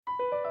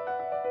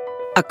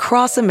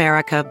Across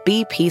America,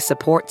 BP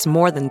supports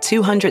more than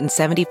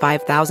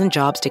 275,000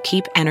 jobs to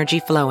keep energy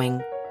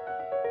flowing.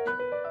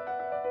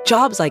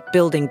 Jobs like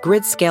building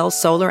grid-scale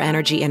solar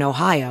energy in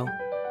Ohio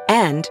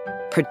and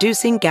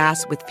producing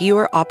gas with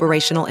fewer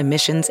operational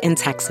emissions in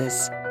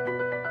Texas.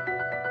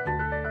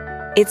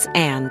 It's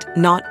and,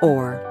 not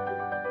or.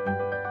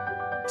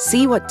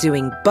 See what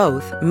doing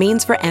both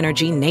means for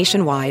energy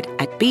nationwide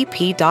at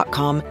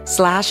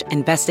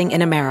bp.com/investing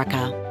in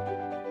America.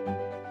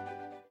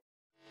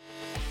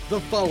 The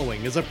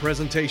following is a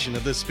presentation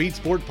of the Speed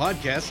Sport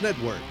Podcast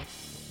Network.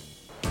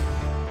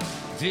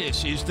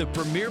 This is the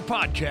premier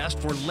podcast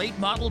for late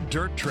model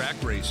dirt track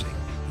racing.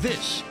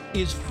 This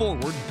is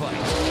Forward Bite.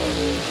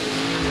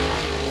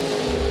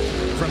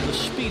 From the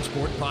Speed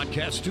Sport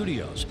Podcast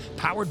Studios,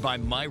 powered by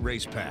My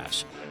Race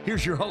Pass.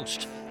 Here's your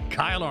host,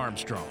 Kyle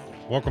Armstrong.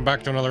 Welcome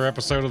back to another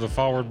episode of the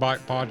Forward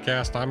Bite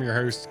Podcast. I'm your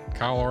host,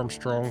 Kyle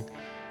Armstrong.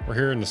 We're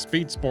here in the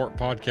Speed Sport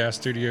Podcast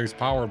Studios,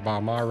 powered by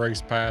My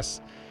Race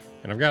Pass.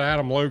 And I've got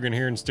Adam Logan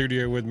here in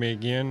studio with me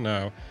again.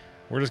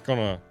 We're just going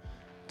to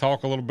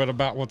talk a little bit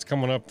about what's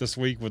coming up this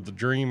week with the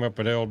Dream up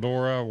at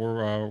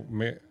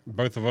Eldora.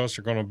 Both of us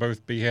are going to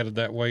both be headed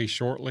that way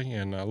shortly,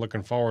 and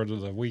looking forward to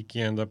the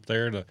weekend up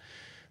there. The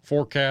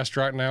forecast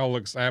right now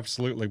looks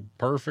absolutely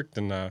perfect,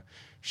 and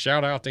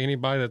shout out to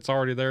anybody that's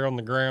already there on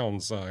the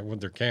grounds with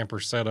their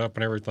campers set up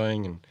and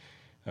everything.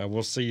 And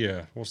we'll see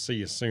you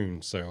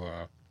soon.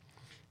 So.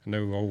 I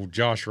know old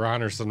Josh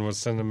Reinerson was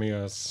sending me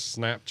a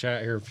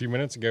Snapchat here a few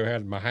minutes ago.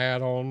 Had my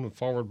hat on, the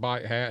Forward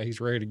Bite hat. He's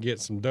ready to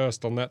get some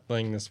dust on that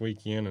thing this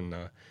weekend, and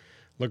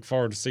look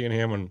forward to seeing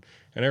him and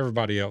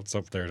everybody else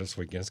up there this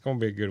weekend. It's going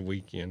to be a good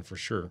weekend for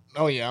sure.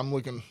 Oh yeah, I'm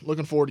looking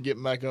forward to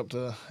getting back up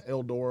to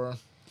Eldora,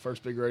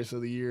 first big race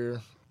of the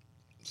year.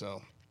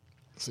 So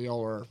see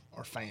all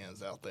our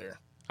fans out there.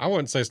 I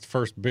wouldn't say it's the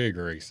first big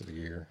race of the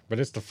year, but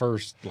it's the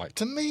first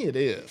To me, it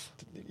is.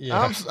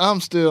 Yeah. I'm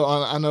still.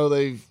 I know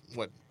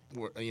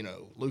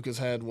Lucas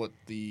had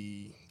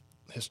the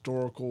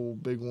historical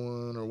big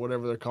one or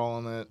whatever they're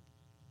calling that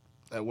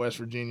at West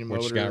Virginia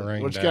which motor,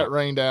 got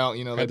rained out.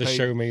 You know, had they the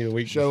Show Me the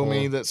week Show before.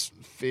 Me that's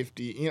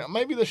 50. You know,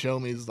 maybe the Show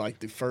Me is like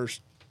the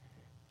first.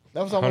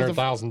 That was almost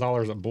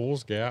 $100,000 at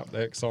Bulls Gap,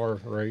 the XR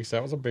race.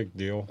 That was a big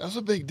deal. That's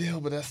a big deal,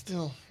 but that's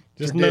still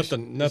just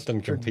tradition.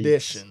 nothing competes.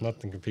 Tradition.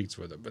 Nothing competes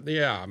with it. But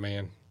yeah,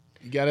 man,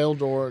 you got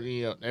Eldora.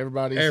 You know,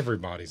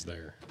 everybody's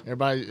there.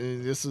 Everybody,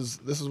 this is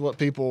what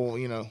people,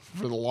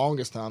 for the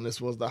longest time, this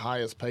was the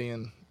highest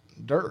paying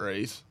dirt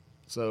race.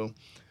 So,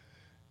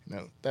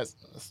 that's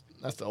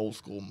the old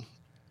school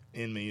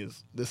in me.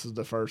 This is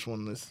the first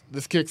one.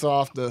 This kicks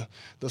off the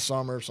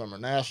summer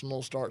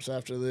national starts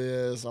after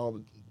this. All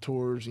the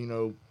tours,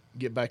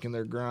 get back in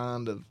their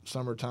grind of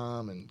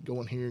summertime and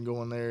going here and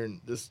going there.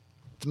 And this,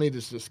 to me,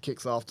 this just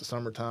kicks off the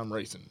summertime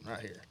racing right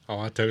here. Oh,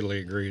 I totally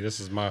agree. This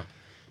is my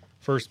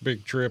first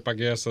big trip, I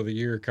guess, of the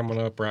year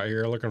coming up right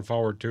here. Looking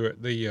forward to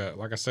it.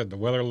 Like I said, the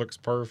weather looks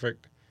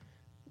perfect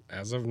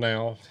as of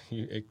now.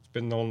 It's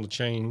been on the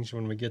change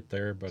when we get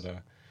there, but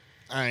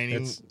I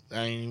ain't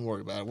even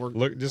worried about it.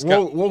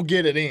 We'll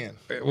get it in.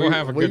 We'll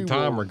have a good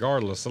time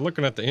regardless. So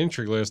looking at the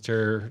entry list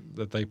here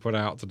that they put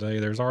out today,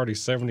 there's already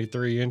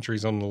 73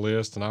 entries on the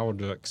list, and I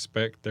would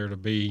expect there to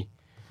be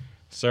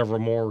several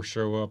more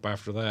show up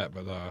after that.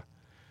 But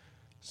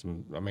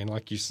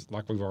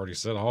like we've already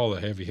said, all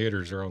the heavy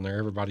hitters are on there.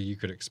 Everybody you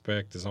could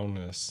expect is on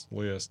this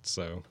list.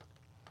 So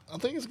I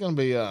think it's going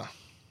to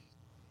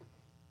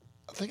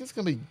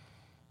be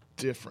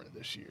different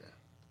this year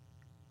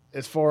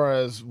as far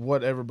as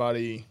what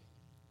the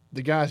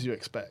guys you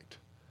expect.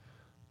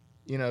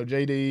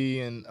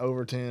 JD and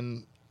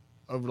Overton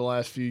over the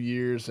last few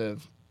years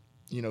have,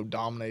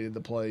 dominated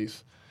the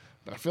place.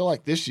 But I feel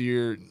like this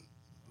year,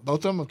 both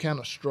of them have kind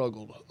of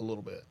struggled a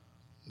little bit.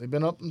 They've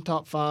been up in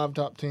top 5,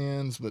 top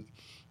 10s, but,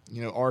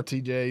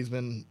 RTJ's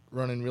been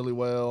running really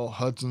well.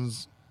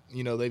 Hudson's,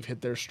 they've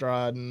hit their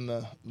stride in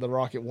the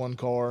Rocket 1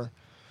 car.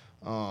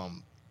 I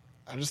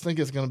just think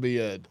it's going to be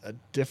a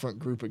different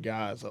group of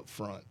guys up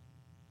front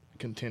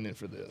contending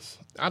for this.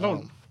 I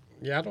don't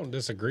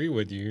disagree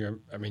with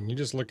you. I mean, you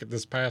just look at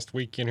this past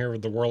weekend here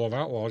with the World of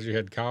Outlaws. You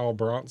had Kyle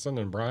Bronson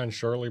and Brian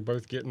Shirley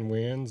both getting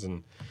wins,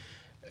 and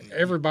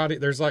everybody,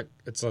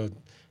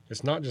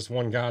 it's not just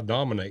one guy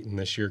dominating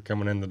this year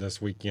coming into this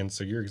weekend.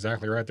 So you're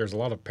exactly right. There's a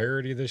lot of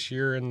parity this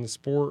year in the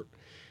sport,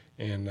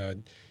 and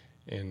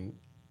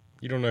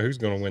you don't know who's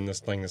going to win this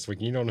thing this week.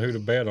 You don't know who to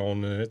bet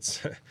on, and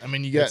it's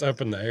it's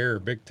up in the air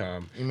big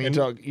time. You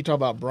talk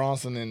about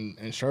Bronson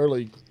and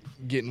Shirley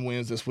getting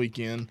wins this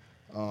weekend.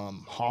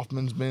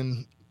 Hoffman's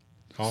been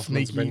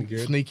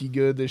good. Sneaky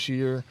good this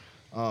year.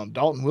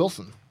 Dalton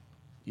Wilson,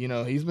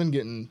 he's been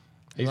getting.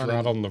 He's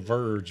right on the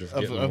verge of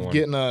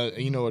getting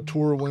a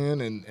tour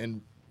win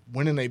and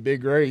winning a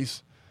big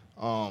race.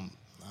 You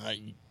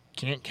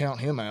can't count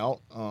him out.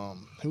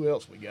 Who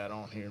else we got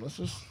on here? Let's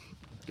just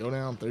go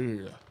down through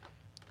here.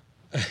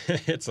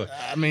 It's a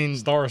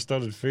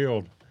star-studded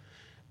field.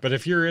 But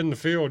if you're in the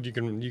field,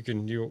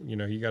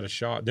 you got a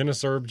shot.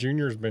 Dennis Erb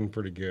Jr. has been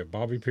pretty good.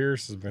 Bobby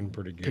Pierce has been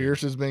pretty good.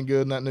 Pierce has been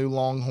good in that new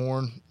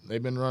Longhorn.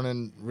 They've been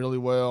running really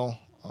well.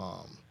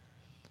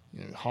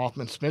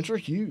 Hoffman, Spencer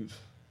Hughes.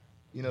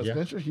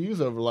 Spencer Hughes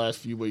over the last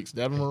few weeks.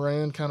 Devin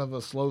Moran, kind of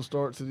a slow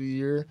start to the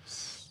year.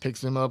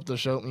 Picks him up to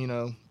show,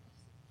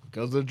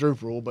 because of the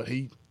droop rule, but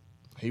he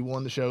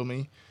won to show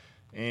me.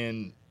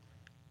 And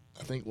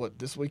I think,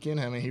 this weekend,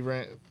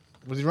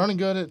 was he running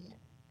good at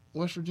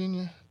West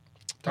Virginia?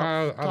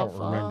 I don't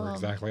remember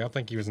exactly. I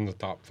think he was in the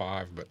top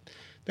 5, but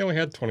they only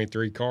had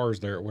 23 cars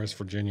there at West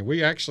Virginia.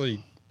 We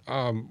actually,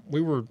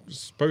 we were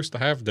supposed to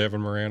have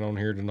Devin Moran on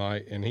here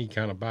tonight, and he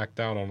kind of backed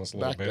out on us a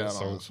little bit.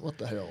 So what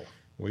the hell?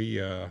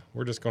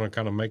 We're just going to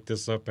kind of make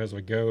this up as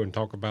we go and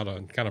talk about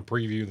kind of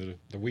preview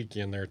the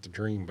weekend there at the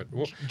Dream. But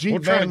we'll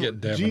try to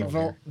get Devin on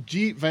here.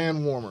 Jeep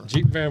Van Warmer.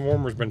 Jeep Van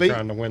Warmer's been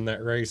trying to win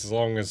that race as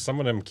long as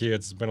some of them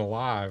kids have been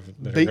alive.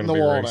 Beating the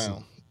wall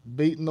down.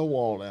 Beating the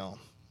wall down.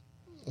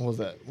 What was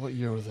that? What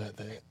year was that?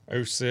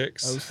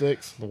 06.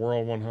 06. The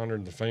World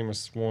 100, the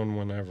famous one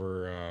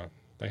whenever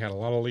they had a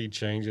lot of lead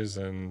changes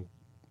and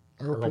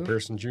Earl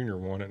Pearson Jr.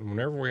 won it. And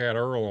whenever we had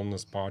Earl on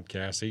this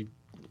podcast, he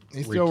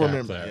still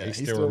remembered that. Yeah, he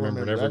still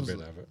remembered every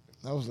bit of it.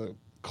 That was a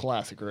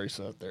classic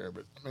race out there.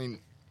 But,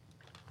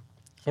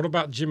 what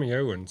about Jimmy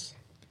Owens?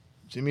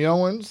 Jimmy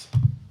Owens?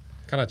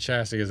 What kind of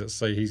chassis does it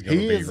say he's going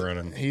to be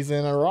running? He's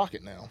in a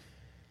Rocket now.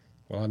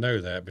 Well, I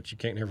know that, but you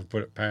can't never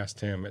put it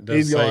past him. It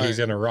does say he's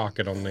in a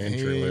Rocket on the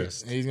entry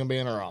list. He's going to be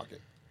in a Rocket.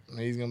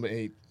 He's going to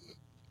be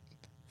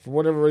for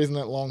whatever reason,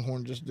 that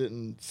Longhorn just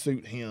didn't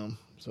suit him.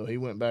 So he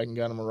went back and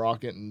got him a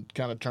Rocket and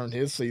kind of turned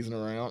his season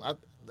around.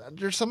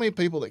 There's so many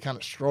people that kind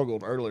of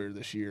struggled earlier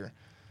this year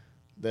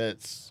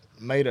that's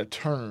made a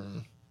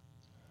turn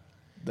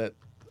that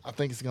I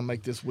think is going to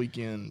make this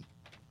weekend,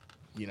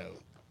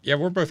 Yeah,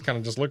 we're both kind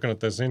of just looking at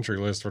this entry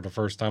list for the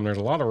first time. There's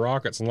a lot of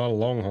Rockets and a lot of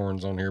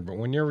Longhorns on here, but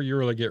whenever you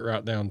really get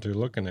right down to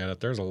looking at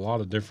it, there's a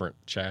lot of different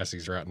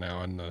chassis right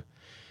now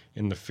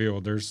in the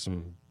field. There's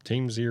some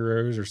Team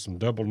Zeros, there's some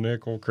Double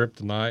Nickel,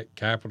 Kryptonite,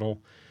 Capital,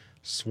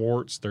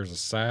 Swartz. There's a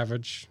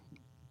Savage.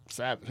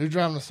 Who's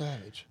driving the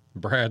Savage?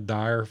 Brad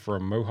Dyer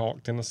from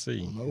Mohawk,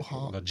 Tennessee.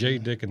 The J.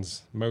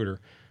 Dickens motor.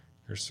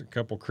 There's a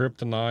couple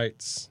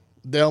Kryptonites.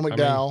 Dale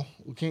McDowell.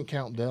 We can't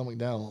count Dale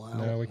McDowell out.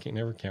 No, we can't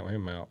never count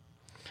him out.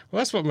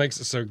 Well, that's what makes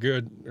it so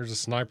good. There's a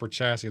Sniper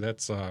chassis.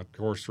 That's, of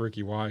course,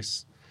 Ricky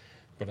Weiss.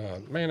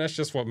 But, man, that's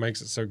just what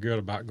makes it so good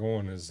about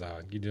going is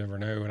you never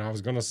know. And I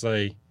was going to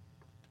say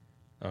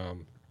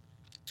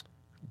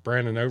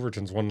Brandon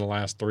Overton's won the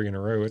last 3 in a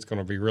row. It's going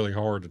to be really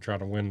hard to try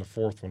to win the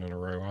 4th one in a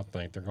row, I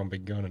think. They're going to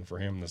be gunning for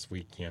him this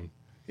weekend.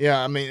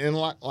 Yeah, and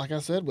like I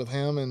said, with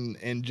him and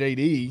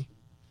JD,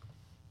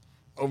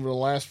 over the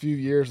last few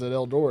years at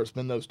Eldora, it's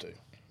been those two.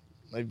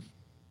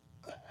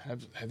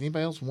 Have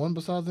anybody else won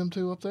besides them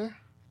two up there?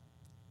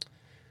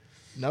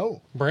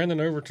 No. Brandon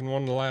Overton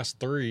won the last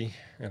 3,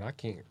 and I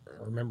can't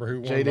remember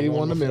who won. JD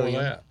won the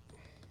million. That.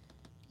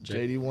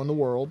 JD won the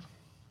world.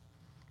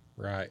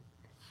 Right.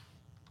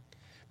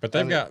 But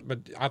but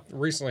I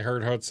recently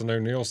heard Hudson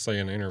O'Neal say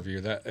in an interview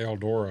that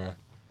Eldora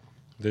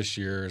this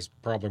year is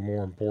probably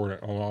more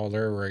important on all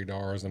their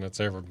radars than it's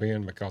ever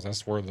been because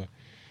that's where the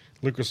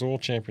Lucas Oil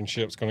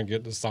Championship is going to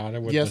get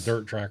decided with the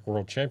Dirt Track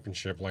World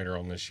Championship later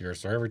on this year.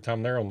 So every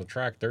time they're on the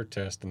track, they're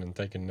testing and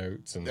taking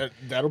notes, and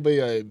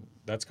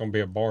that's going to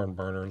be a barn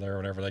burner there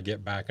whenever they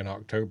get back in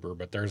October.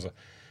 But there's a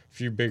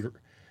few bigger,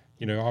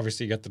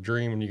 obviously you got the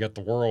Dream and you got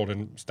the World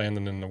and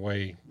standing in the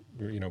way,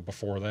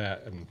 before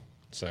that, and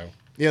so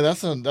yeah,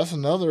 that's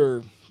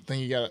another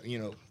thing you got.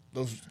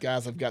 Those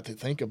guys have got to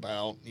think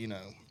about.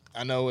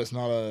 I know it's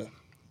not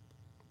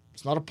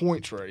a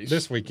points race.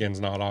 This weekend's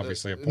not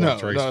obviously a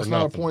points race. No, it's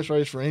not a points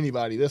race for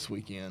anybody this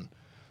weekend.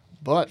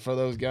 But for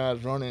those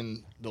guys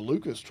running the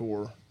Lucas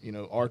Tour,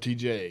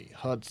 RTJ,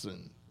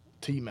 Hudson,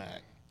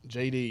 T-Mac,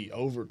 JD,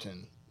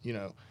 Overton,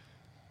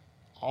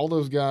 all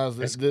those guys,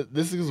 this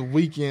is a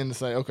weekend to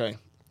say, okay,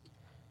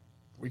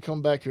 we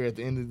come back here at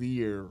the end of the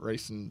year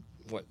racing,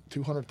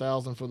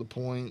 $200,000 for the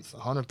points,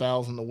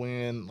 $100,000 to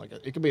win.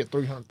 It could be a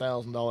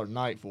 $300,000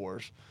 night for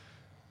us.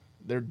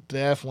 They're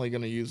definitely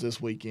going to use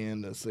this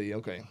weekend to see,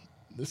 okay,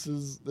 this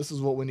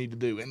is what we need to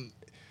do. And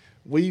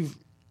we've,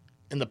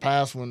 in the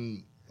past,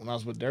 when I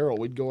was with Darrell,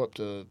 we'd go up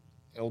to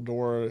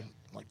Eldora,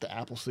 like the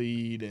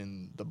Appleseed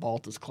and the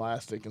Baltus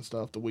Classic and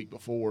stuff the week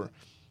before.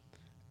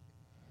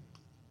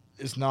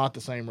 It's not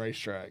the same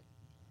racetrack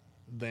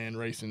than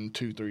racing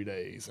 2-3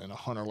 days and a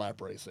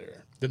 100-lap race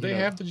there. Did they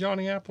have the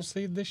Johnny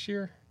Appleseed this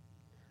year?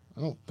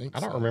 I don't think so.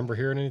 I don't remember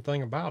hearing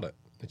anything about it.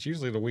 It's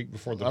usually the week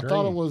before the Dream. I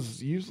thought it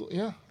was usually,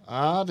 yeah.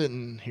 I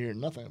didn't hear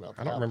nothing about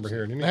that. I don't remember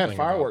hearing anything. They had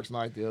fireworks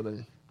night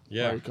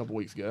a couple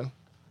weeks ago.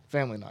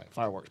 Family night,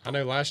 fireworks. I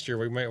know last year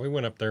we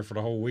went up there for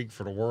the whole week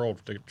for the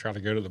World to try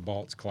to go to the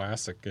Balts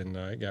Classic, and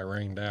it got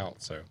rained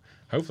out. So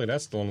hopefully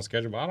that's still on the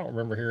schedule. But I don't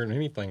remember hearing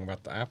anything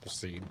about the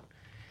Appleseed.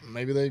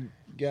 Maybe they've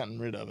gotten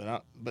rid of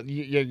it. But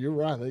yeah, you're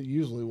right. They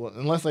usually would,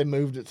 unless they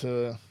moved it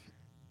to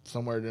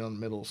somewhere down the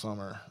middle of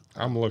summer.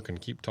 I'm looking.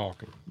 Keep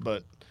talking.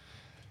 But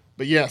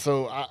But yeah,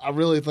 so I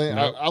really think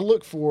Nope. I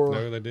look for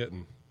No, they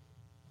didn't.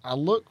 I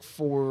look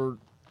for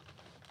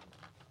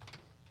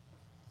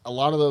a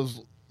lot of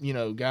those,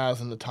 guys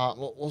in the top.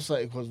 We'll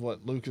say because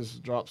Lucas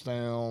drops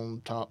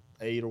down top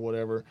 8 or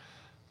whatever.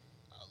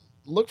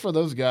 Look for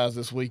those guys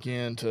this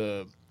weekend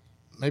to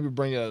maybe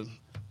bring a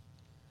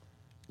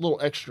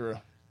little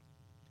extra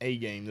A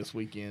game this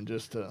weekend,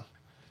 just to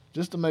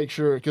make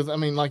sure. Because I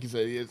mean, like you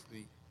said, it's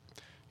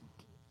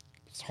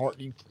hard.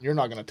 You're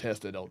not going to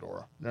test at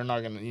Eldora. They're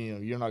not going to,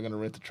 you're not going to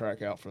rent the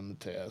track out from the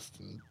test,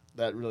 and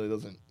that really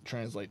doesn't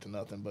translate to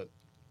nothing. But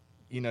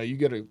you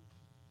get a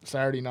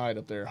Saturday night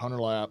up there, 100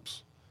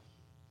 laps.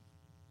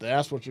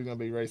 That's what you're going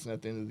to be racing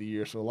at the end of the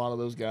year. So a lot of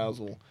those guys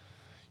will,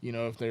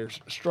 if they're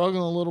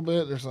struggling a little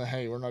bit, they're saying,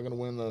 hey, we're not going to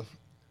win the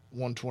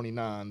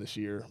 129 this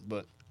year,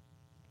 but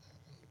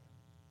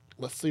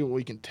let's see what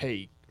we can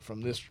take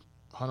from this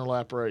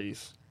 100-lap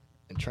race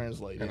and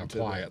translate And into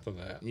apply it to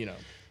that.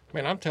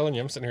 Man, I'm telling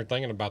you, I'm sitting here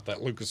thinking about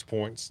that Lucas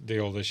Points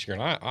deal this year,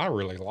 and I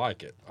really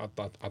like it. I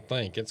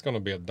think it's going to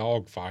be a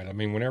dogfight. I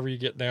mean, whenever you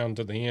get down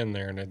to the end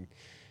there, and then,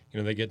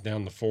 they get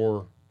down to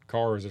 4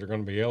 cars that are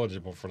going to be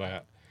eligible for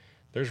that,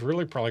 there's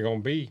really probably going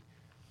to be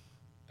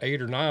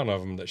 8 or 9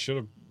 of them that should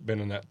have been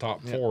in that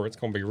top 4. It's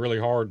going to be really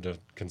hard to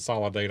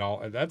consolidate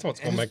all. That's what's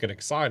going to make it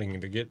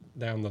exciting to get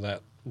down to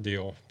that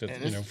deal. For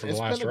the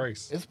last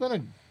race, it's been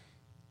a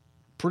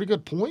pretty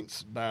good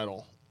points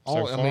battle.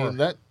 So far. I mean,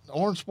 that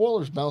orange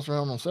spoilers bounced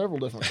around on several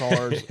different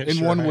cars in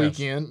sure one has.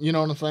 weekend. You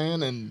know what I'm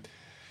saying?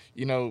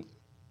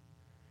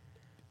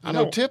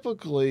 And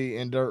typically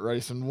in dirt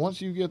racing, once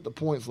you get the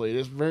points lead,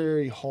 it's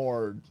very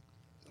hard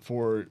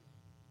for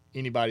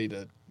anybody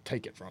to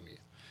take it from you.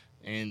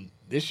 And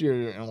this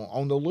year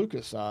on the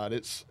Lucas side,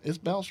 it's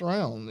bounced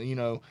around.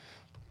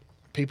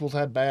 People's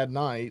had bad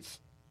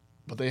nights,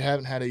 but they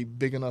haven't had a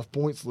big enough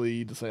points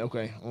lead to say,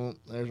 okay, well,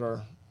 there's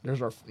our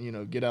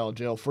get out of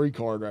jail free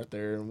card right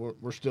there, and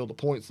we're still the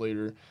points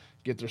leader.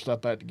 Get their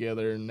stuff back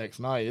together, and next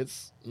night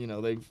it's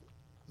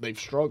they've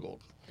struggled,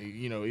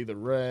 either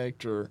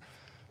wrecked or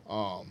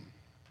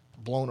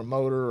blown a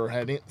motor or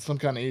had some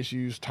kind of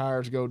issues,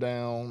 tires go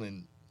down,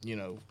 and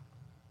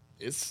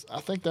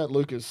I think that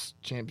Lucas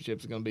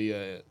Championship is going to be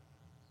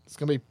it's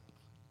going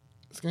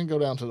to go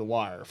down to the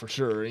wire for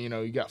sure.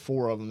 You got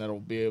 4 of them that'll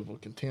be able to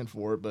contend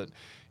for it, but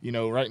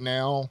right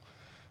now,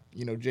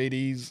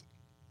 JD's.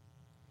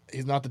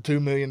 He's not the $2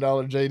 million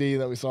JD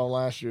that we saw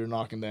last year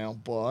knocking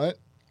down, but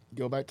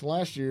go back to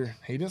last year,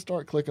 he didn't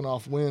start clicking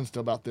off wins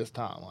till about this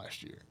time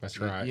last year. That's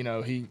right.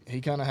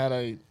 He kind of had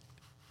a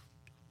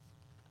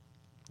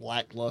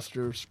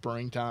lackluster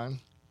springtime.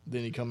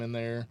 Then he come in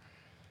there,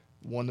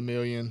 won the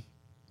million.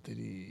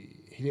 He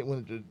didn't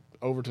win it.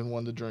 Overton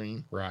won the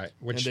Dream. Right,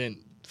 which and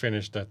then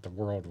finished at the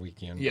World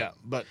Weekend. Yeah,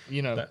 but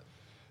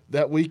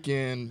that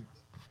weekend,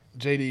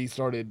 JD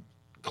started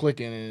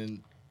clicking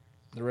and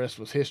the rest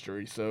was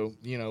history. So,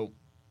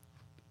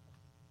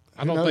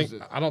 I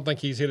don't think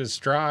he's hit his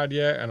stride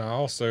yet. And I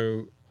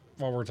also,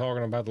 while we're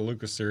talking about the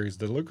Lucas Series,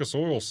 the Lucas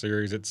Oil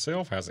Series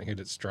itself hasn't hit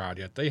its stride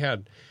yet. They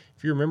had,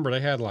 if you remember, they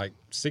had like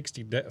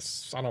 60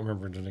 days. I don't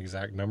remember the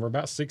exact number,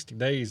 about 60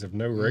 days of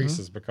no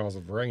races because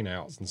of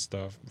rainouts and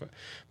stuff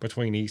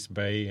between East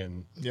Bay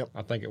and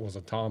I think it was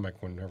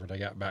Atomic whenever they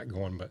got back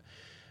going.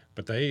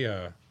 But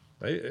they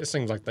it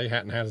seems like they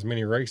hadn't had as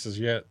many races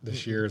yet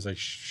this year as they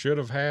should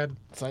have had.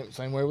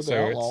 Same way with the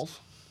Outlaws.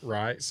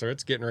 Right. So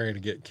it's getting ready to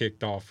get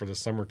kicked off for the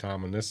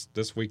summertime. And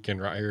this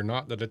weekend right here,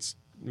 not that it's,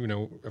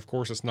 of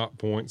course it's not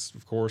points,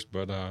 of course,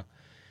 but,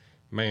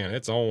 man,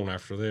 it's on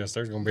after this.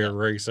 There's going to be a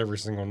race every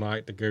single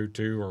night to go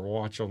to or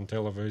watch on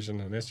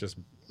television, and it's just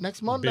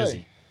next Monday.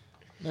 Busy.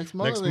 Next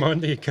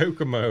Monday at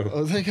Kokomo.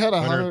 Oh, they got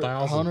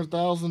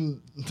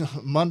 100,000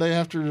 Monday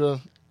after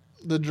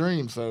the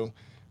Dream. So,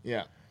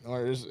 yeah.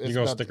 It's you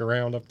going to stick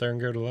around up there and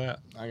go to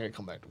that? I got to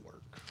come back to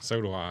work.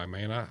 So do I,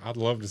 man. I'd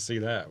love to see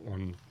that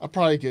one. I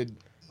probably could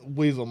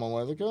weasel my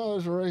way. Like, oh,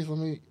 there's a race.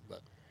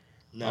 But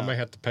no. I may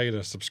have to pay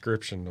the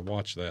subscription to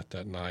watch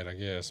that night, I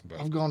guess. But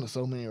I've gone to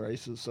so many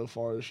races so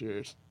far this year.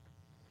 It's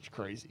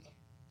crazy.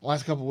 The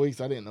last couple of weeks,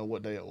 I didn't know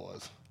what day it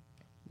was.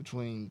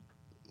 Between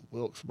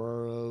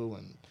Wilkesboro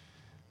and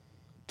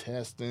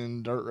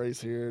testing, dirt race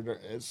here,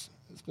 it's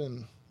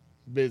been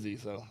busy.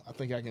 So I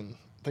think I can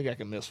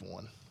miss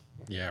one.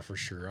 Yeah, for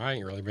sure. I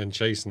ain't really been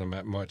chasing them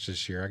that much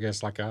this year. I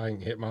guess I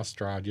ain't hit my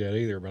stride yet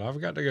either, but I've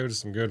got to go to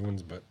some good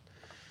ones. But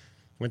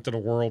went to the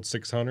World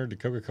 600, the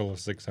Coca-Cola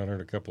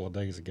 600 a couple of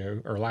days ago,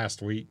 or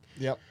last week.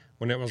 Yep.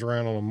 When it was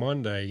around on a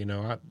Monday,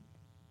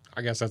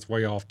 I guess that's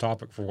way off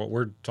topic for what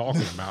we're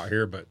talking about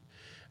here, but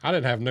I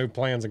didn't have no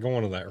plans of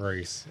going to that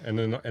race. And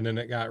then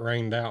it got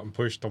rained out and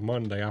pushed till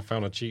Monday. I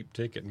found a cheap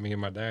ticket, and me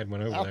and my dad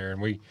went over there, and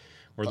we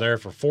were there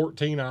for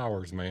 14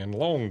 hours, man.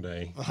 Long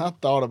day. I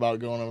thought about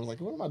going. I was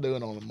like, what am I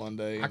doing on a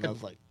Monday? And I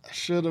was like, I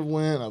should have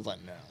went. I was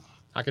like, no.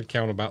 I could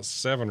count about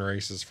 7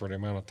 races for the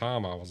amount of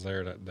time I was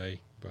there that day.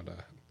 But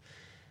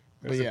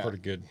it was a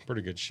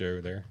pretty good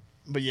show there.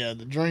 But, yeah,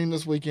 the Dream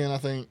this weekend, I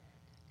think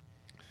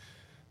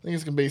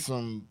it's going to be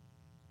some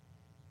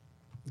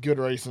good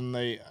racing.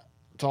 They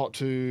talked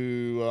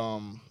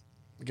to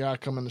guy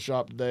come in the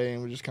shop today,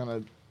 and we just kind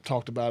of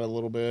talked about it a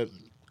little bit.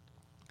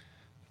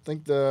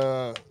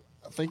 I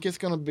think it's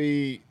going to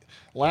be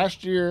 –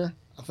 last year,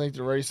 I think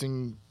the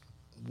racing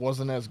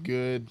wasn't as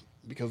good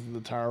because of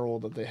the tire rule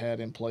that they had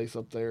in place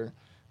up there.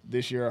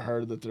 This year I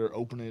heard that they're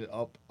opening it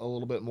up a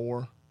little bit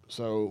more.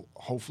 So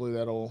hopefully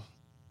we'll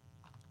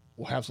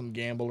have some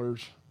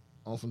gamblers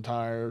on some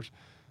tires.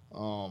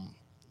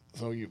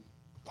 So you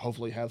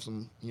hopefully have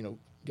some,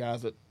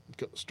 guys that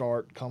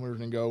start comers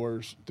and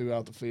goers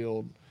throughout the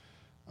field.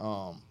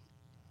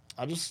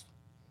 I just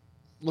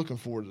looking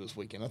forward to this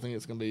weekend. I think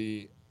it's going to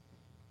be,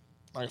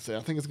 like I said,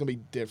 I think it's going to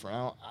be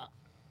different.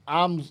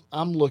 I'm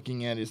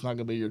looking at it's not going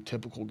to be your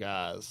typical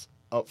guys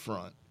up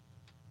front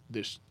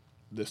this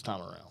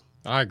time around.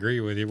 I agree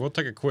with you. We'll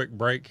take a quick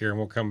break here, and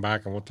we'll come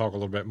back and we'll talk a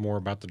little bit more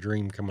about the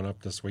Dream coming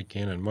up this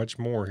weekend and much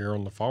more here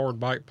on the Forward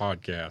Bite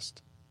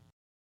Podcast.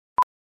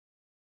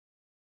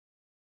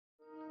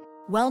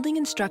 Welding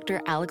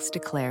instructor Alex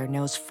DeClaire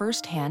knows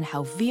firsthand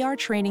how VR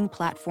training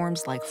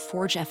platforms like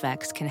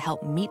ForgeFX can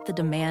help meet the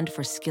demand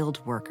for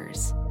skilled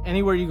workers.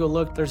 Anywhere you go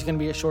look, there's going to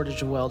be a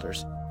shortage of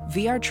welders.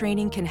 VR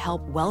training can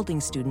help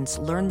welding students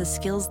learn the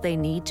skills they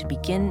need to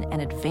begin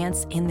and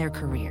advance in their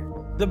career.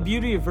 The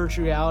beauty of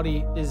virtual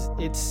reality is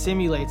it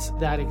simulates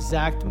that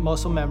exact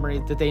muscle memory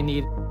that they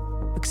need.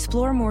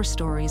 Explore more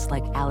stories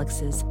like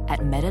Alex's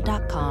at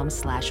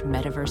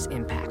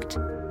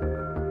meta.com/metaverseimpact.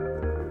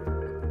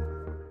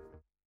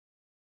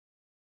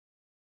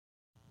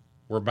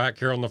 We're back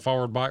here on the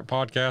Forward Bite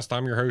Podcast.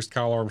 I'm your host,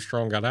 Kyle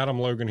Armstrong. Got Adam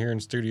Logan here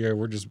in studio.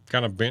 We're just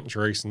kind of bench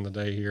racing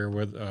today here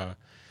with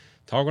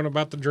talking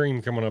about the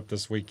Dream coming up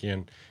this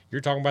weekend.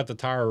 You're talking about the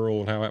tire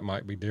rule and how it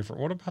might be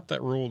different. What about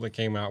that rule that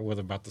came out with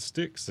about the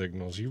stick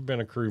signals? You've been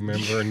a crew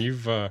member and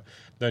you've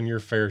done your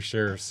fair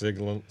share of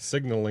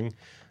signaling.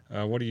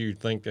 What do you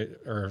think,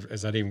 or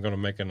is that even going to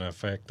make an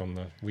effect on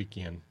the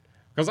weekend?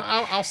 Because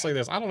I'll say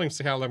this. I don't even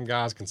see how them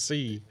guys can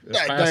see as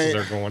fast as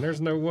they're going. There's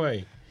no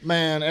way.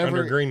 Man,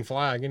 under green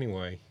flag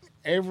anyway.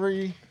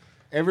 Every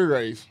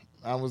race,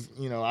 I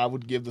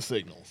would give the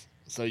signals.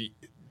 So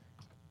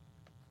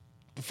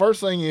the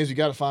first thing is you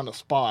got to find a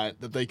spot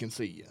that they can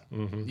see you.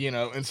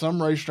 Mm-hmm. In some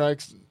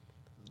racetracks,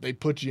 they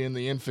put you in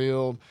the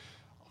infield,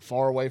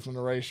 far away from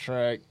the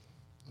racetrack.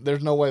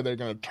 There's no way they're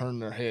going to turn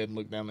their head and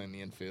look down in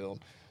the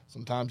infield.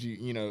 Sometimes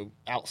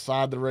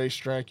outside the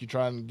racetrack, you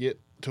try and get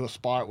to a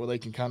spot where they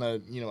can kind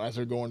of, as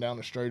they're going down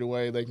the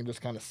straightaway, they can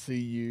just kind of see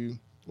you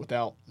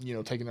without,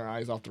 taking their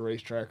eyes off the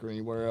racetrack or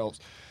anywhere else.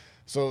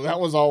 So that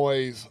was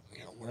always,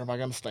 where am I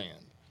going to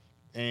stand?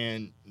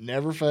 And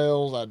never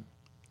fails. I'd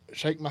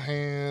shake my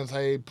hands,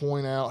 hey,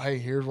 point out, hey,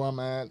 here's where I'm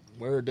at.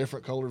 Wear a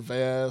different colored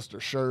vest or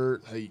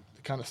shirt. Hey,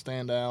 kind of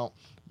stand out.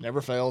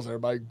 Never fails.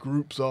 Everybody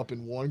groups up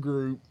in one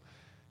group.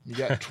 You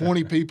got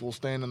 20 people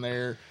standing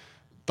there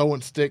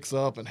throwing sticks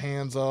up and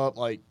hands up.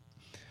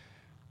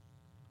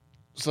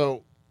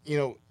 So,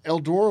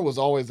 Eldora was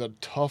always a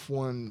tough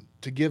one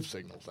to give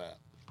signals at.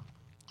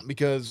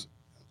 Because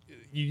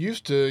you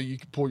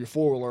could pull your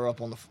four-wheeler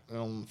up on the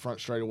front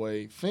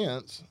straightaway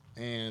fence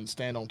and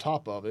stand on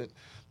top of it.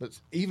 But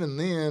even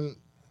then,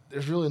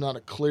 there's really not a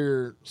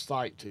clear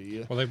sight to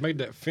you. Well, they've made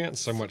that fence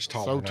so much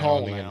taller in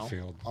the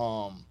infield.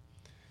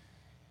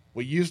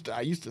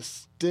 I used to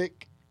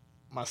stick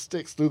my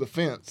sticks through the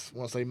fence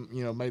once they,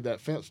 made that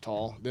fence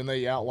tall. Then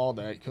they outlawed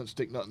that. You couldn't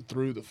stick nothing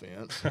through the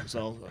fence.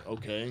 So,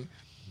 okay.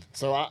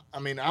 So, I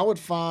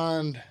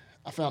found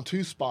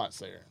two spots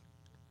there.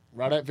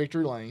 Right at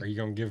Victory Lane. Are you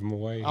going to give them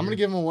away? I'm going to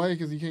give them away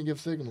because you can't give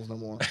signals no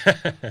more.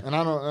 And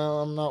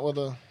I'm not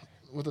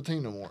with a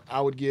team no more.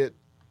 I would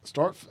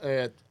start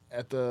at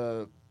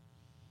the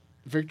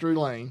Victory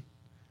Lane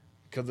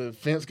because the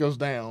fence goes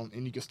down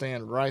and you can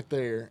stand right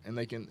there and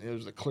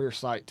there's a clear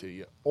sight to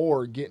you.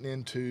 Or getting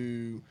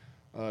into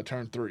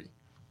turn 3,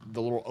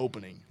 the little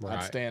opening. Right.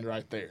 I'd stand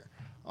right there.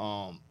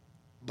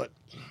 But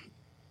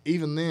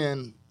even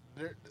then,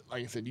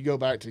 like I said, you go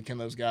back to can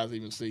those guys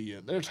even see you?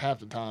 There's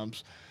half the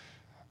times.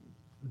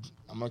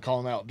 I'm going to call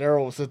him out.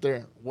 Daryl will sit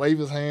there, wave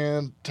his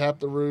hand, tap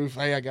the roof.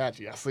 Hey, I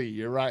got you. I see you.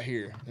 You're right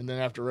here. And then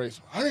after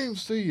race, I didn't even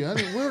see you.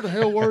 Where the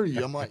hell were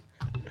you? I'm like,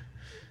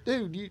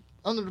 dude, you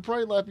under the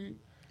parade lap,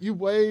 you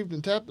waved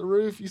and tapped the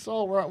roof. You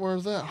saw right where I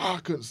was at. Oh,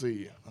 I couldn't see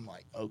you. I'm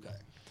like, okay.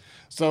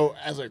 So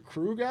as a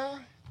crew guy,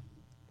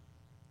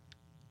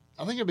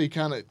 I think it'd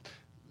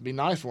be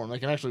nice for them. They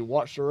can actually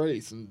watch the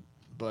race.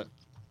 But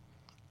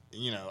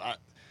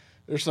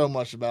there's so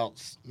much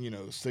about,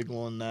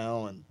 signaling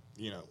now and,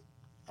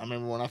 I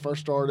remember when I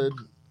first started,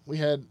 we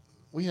had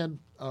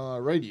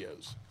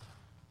radios,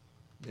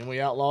 and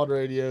we outlawed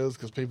radios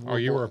because people. Oh,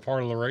 you were a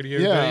part of the radio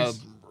days? Yeah,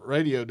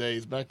 radio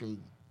days back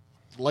in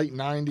late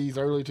 '90s,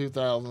 early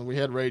 2000s. We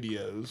had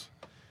radios.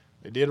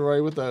 They did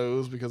away with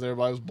those because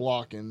everybody was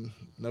blocking,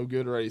 no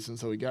good racing,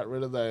 so we got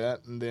rid of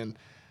that. And then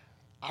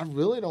I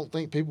really don't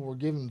think people were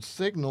giving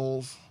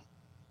signals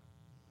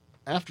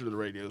after the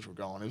radios were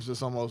gone. It was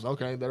just almost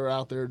okay. They're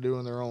out there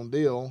doing their own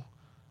deal,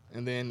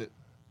 and then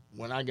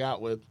when I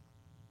got with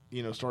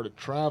started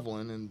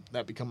traveling and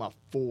that became my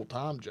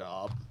full-time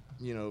job,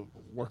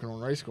 working on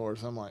race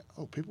cars. I'm like,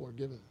 oh, people are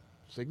giving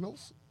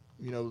signals.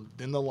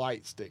 Then the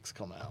light sticks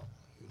come out,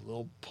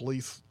 little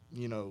police,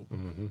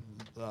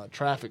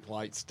 traffic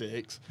light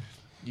sticks.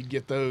 You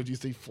get those, you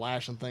see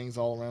flashing things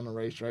all around the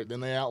racetrack. Then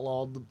they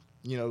outlawed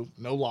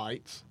no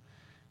lights.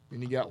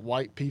 Then you got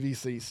white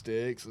PVC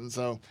sticks, and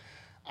so,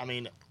 I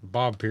mean,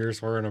 Bob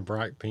Pierce wearing a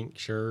bright pink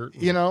shirt,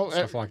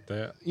 stuff like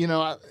that.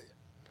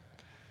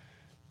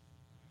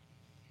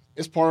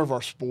 It's part of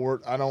our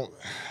sport.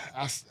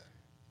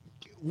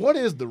 What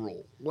is the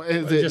rule?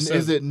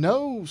 Is it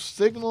no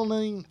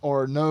signaling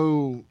or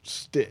no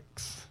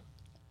sticks?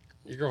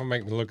 You're going to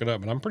make me look it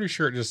up, but I'm pretty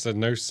sure it just said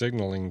no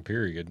signaling,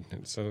 period.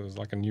 So it's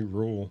like a new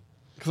rule.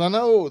 Because I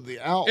know the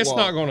outlaw. It's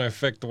not going to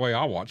affect the way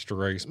I watched the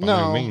race by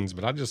no means,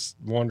 but I just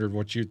wondered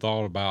what you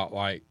thought about,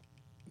 like,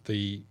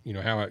 the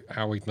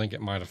how we think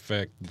it might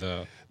affect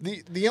the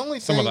only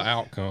some thing, of the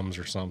outcomes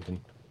or something.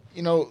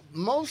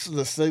 Most of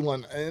the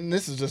signaling, and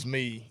this is just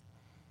me.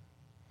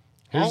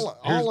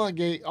 All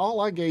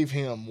I gave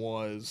him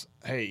was,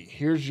 hey,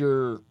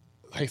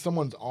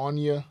 someone's on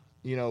you,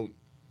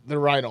 they're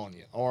right on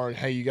you, or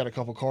hey, you got a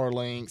couple car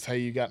lengths, hey,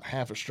 you got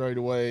half a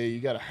straightaway, you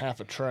got a half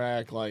a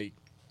track, like,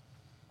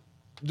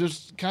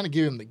 just kind of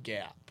give him the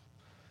gap.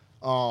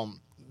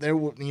 There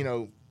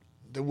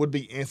would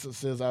be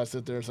instances I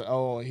sit there and say,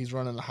 oh, he's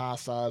running the high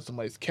side,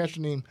 somebody's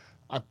catching him.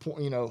 I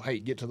point, hey,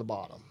 get to the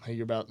bottom. Hey,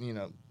 you're about,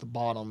 the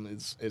bottom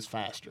is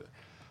faster.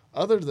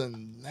 Other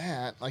than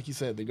that, like you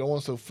said, they're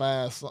going so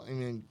fast. I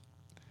mean,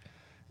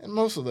 and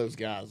most of those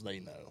guys, they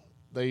know.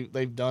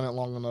 They've done it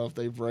long enough.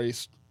 They've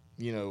raced,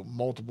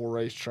 multiple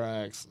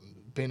racetracks,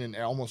 been in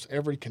almost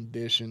every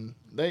condition.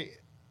 They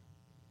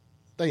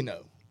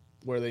know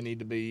where they need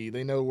to be.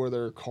 They know where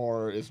their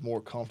car is more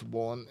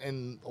comfortable.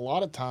 And a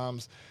lot of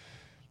times,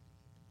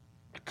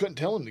 I couldn't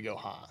tell them to go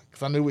high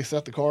because I knew we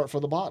set the car up for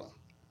the bottom.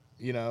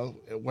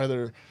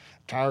 Whether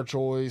tire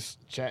choice,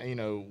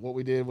 what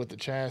we did with the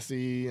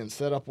chassis and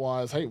setup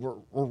wise, hey, we're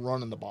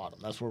running the bottom.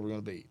 That's where we're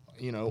going to be.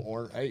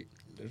 Or hey,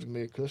 there's going to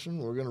be a cushion.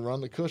 We're going to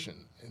run the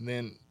cushion. And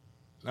then,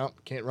 no,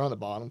 can't run the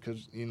bottom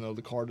because,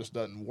 the car just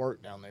doesn't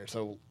work down there.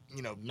 So,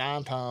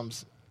 9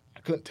 times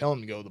I couldn't tell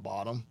them to go to the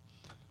bottom.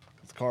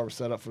 The car was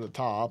set up for the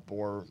top,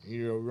 or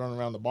run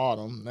around the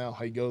bottom. Now,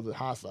 hey, go to the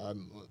high side.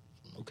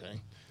 Okay.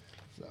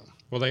 So.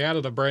 Well, they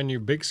added a brand new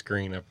big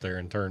screen up there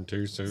in turn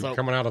 2, so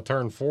coming out of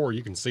turn 4,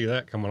 you can see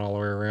that coming all the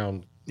way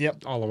around.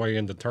 Yep. All the way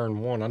into turn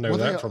 1. I know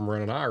that from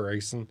running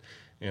iRacing,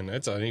 and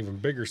it's an even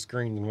bigger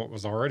screen than what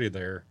was already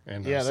there.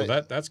 And so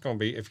that's going to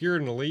be, if you're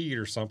in the lead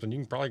or something, you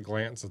can probably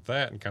glance at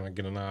that and kind of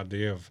get an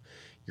idea of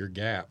your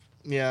gap.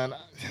 Yeah,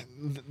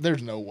 and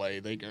there's no way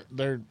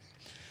they're.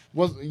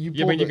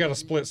 You got a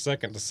split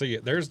second to see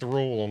it. There's the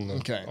rule on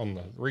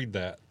the read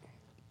that.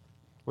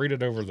 Read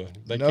it over the.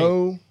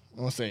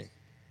 Let's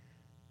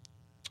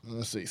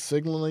see.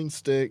 Signaling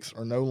sticks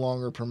are no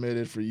longer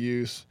permitted for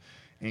use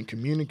in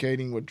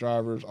communicating with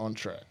drivers on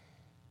track.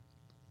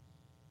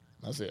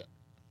 That's it.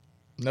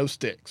 No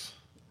sticks.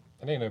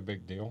 It ain't no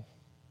big deal.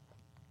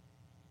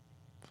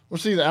 Well,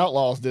 see, the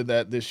Outlaws did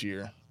that this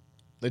year.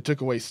 They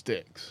took away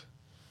sticks.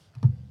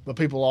 But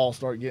people all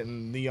start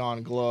getting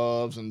neon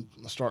gloves and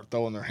start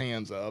throwing their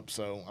hands up.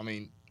 So, I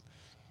mean,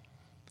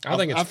 I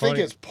think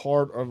it's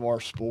part of our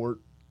sport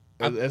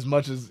as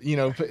much as,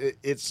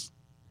 it's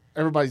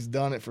everybody's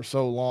done it for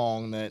so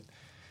long that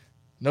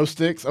no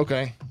sticks.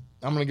 Okay,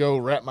 I'm going to go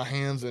wrap my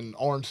hands in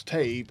orange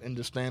tape and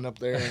just stand up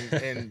there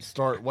and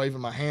start waving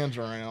my hands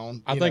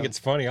around. I think it's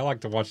funny. I like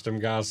to watch them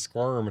guys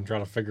squirm and try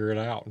to figure it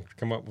out and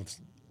come up with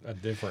a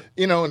different,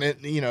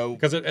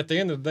 because at the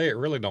end of the day, it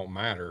really don't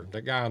matter.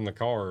 That guy in the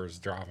car is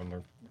driving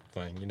the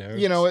thing,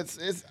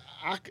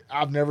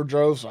 I've never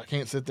drove, so I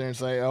can't sit there and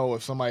say, oh,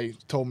 if somebody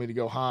told me to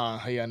go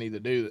high, hey, I need to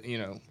do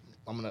that.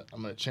 I'm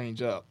gonna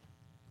change up.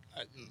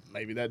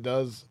 Maybe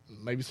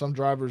some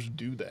drivers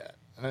do that.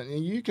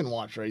 And you can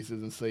watch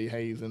races and see,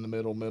 hey, he's in the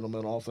middle.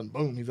 All of a sudden,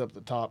 boom, he's up at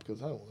the top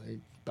because he's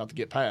about to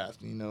get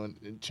past. And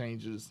it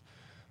changes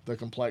the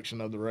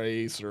complexion of the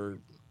race, or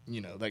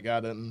that guy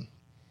doesn't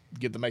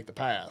get to make the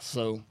pass.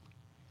 So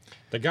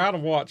the guy to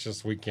watch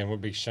this weekend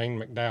would be Shane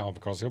McDowell,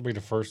 because he'll be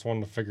the first one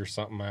to figure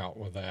something out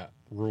with that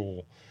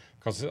rule.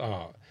 Because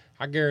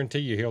I guarantee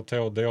you he'll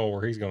tell Dale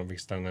where he's going to be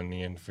standing in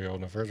the infield.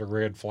 And if there's a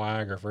red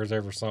flag or if there's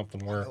ever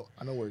something where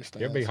I know where he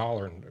stands. He'll be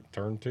hollering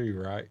turn 2,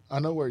 right? I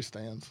know where he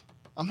stands.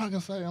 I'm not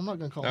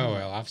gonna call him. Oh,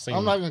 well, I've seen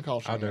I'm not going to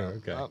call Shane. I do,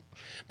 okay.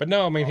 But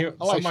no, I mean,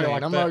 I like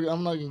Shane. I'm not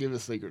going to give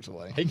his secrets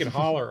away. He can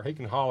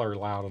holler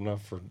loud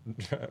enough for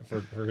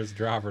his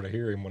driver to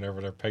hear him whenever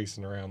they're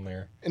pacing around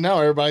there. And now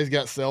everybody's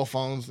got cell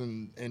phones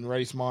and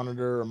Race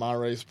Monitor or My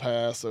Race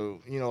Pass.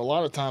 So, a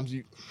lot of times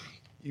you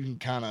can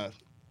kind of,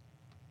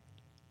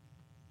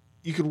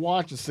 you could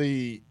watch and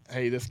see,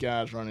 hey, this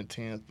guy's running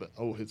 10th, but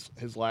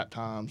his lap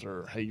times,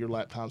 or hey, your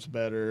lap time's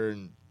better,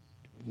 and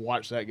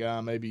watch that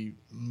guy maybe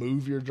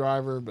move your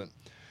driver. But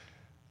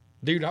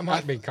dude, I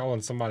might be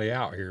calling somebody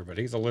out here, but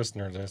he's a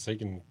listener to this. He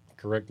can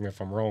correct me if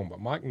I'm wrong.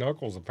 But Mike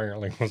Knuckles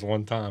apparently was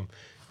one time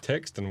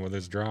texting with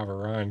his driver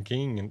Ryan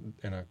King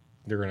in a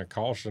during a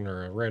caution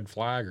or a red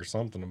flag or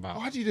something about.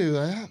 Why'd you do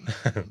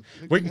that?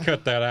 We can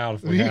cut that out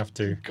if we have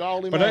to.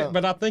 Called him But out.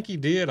 but I think he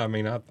did. I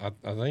mean, I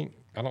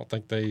don't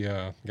think they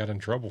got in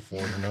trouble for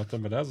it or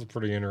nothing. But that was a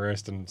pretty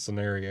interesting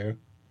scenario.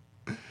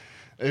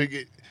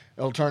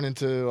 It'll turn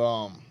into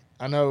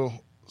I know.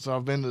 So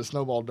I've been to the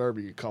Snowball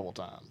Derby a couple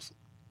times,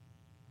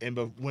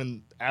 but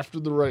when after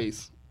the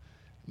race,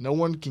 no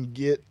one can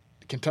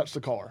touch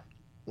the car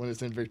when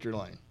it's in victory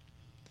lane.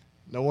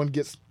 No one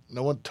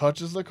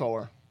touches the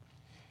car,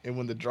 and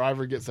when the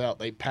driver gets out,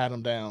 they pat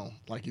him down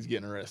like he's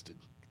getting arrested.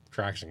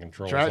 Traction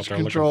control. Traction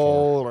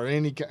control or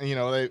any,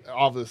 they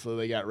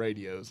obviously got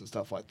radios and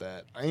stuff like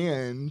that.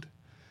 And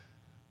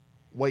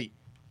wait,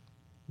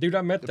 dude,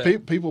 I met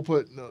that. People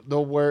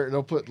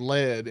they'll put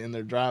lead in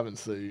their driving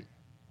suit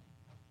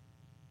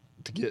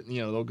to get,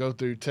 they'll go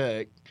through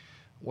tech,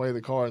 weigh the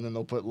car, and then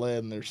they'll put lead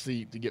in their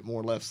seat to get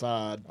more left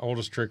side.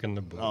 Oldest trick in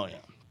the book. Oh yeah.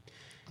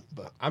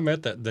 But I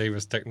met that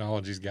Davis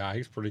Technologies guy.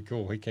 He's pretty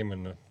cool. He came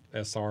in the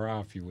SRI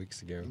a few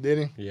weeks ago. Did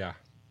he? Yeah.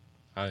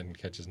 I didn't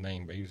catch his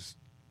name, but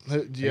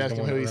Did you ask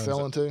him who he's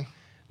selling to?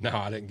 No,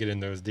 I didn't get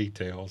into those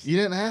details. You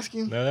didn't ask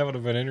him? No, that would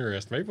have been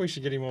interesting. Maybe we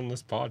should get him on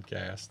this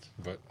podcast,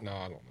 but no,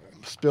 I don't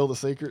know. Spill the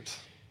secrets.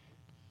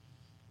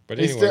 But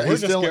anyway, he's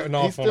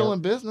still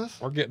in business.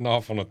 We're getting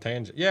off on a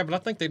tangent. Yeah, but I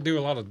think they do a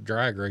lot of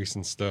drag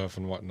racing stuff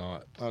and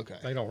whatnot. Okay.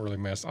 They don't really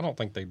mess. I don't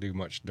think they do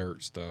much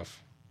dirt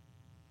stuff.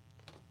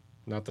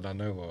 Not that I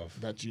know of.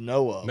 That you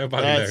know of.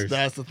 Nobody knows.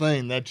 That's the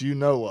thing that you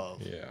know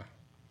of. Yeah.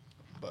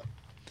 But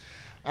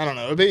I don't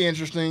know. It'd be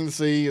interesting to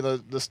see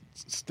the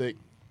stick,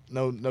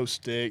 no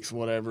sticks,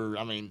 whatever.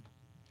 I mean,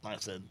 like I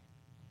said,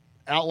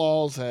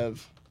 Outlaws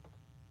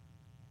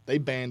they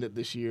banned it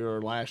this year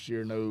or last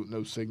year.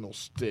 No signal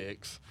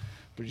sticks,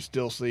 but you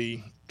still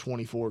see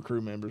 24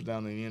 crew members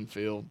down in the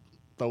infield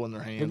throwing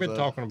their hands. We've been up.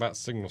 talking about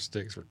signal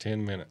sticks for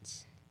 10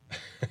 minutes.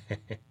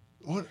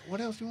 What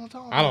else do you want to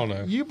talk about? I don't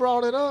know. You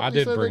brought it up. I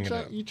did bring it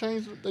up. They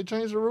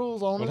changed the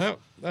rules on us.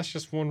 That's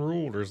just one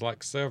rule. There's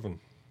like 7.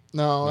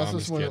 No, I'm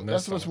just kidding.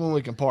 that's just when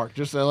we can park.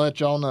 Just to let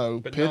y'all know,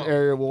 But pit no.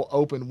 area will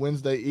open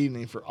Wednesday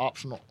evening for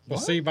optional. Well,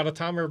 What? see, by the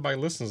time everybody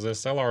listens to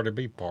this, they'll already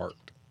be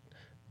parked.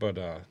 But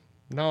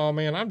no,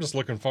 man, I'm just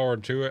looking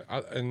forward to it.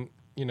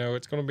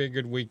 It's going to be a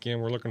good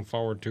weekend. We're looking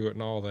forward to it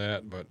and all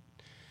that. But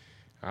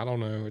I don't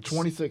know. It's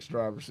 26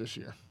 drivers this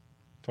year.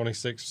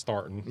 26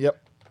 starting.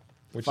 Yep.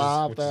 Which is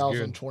good.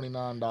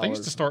 $5,029. They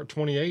used to start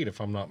 28, if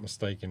I'm not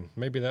mistaken.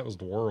 Maybe that was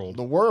the World.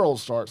 The World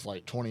starts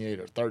like 28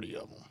 or 30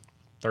 of them.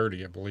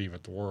 30, I believe,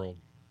 at the World.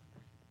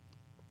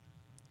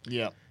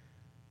 Yep.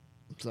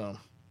 So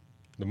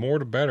The more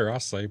the better, I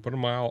say. Put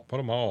them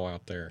all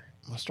out there.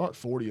 I'll start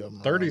 40 of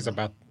them. 30 is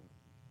about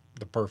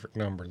the perfect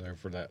number, though,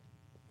 for that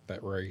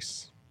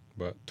race.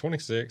 But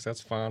 26, that's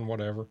fine,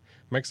 whatever.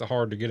 Makes it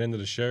hard to get into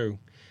the show.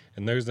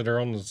 And those that are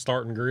on the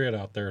starting grid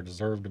out there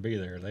deserve to be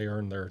there. They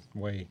earned their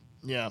way.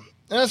 Yeah,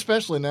 and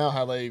especially now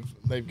how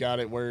they've got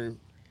it where.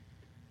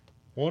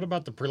 What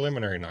about the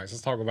preliminary nights?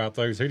 Let's talk about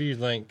those. Who do you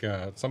think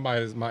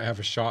somebody that might have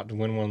a shot to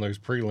win one of those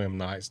prelim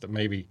nights that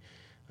maybe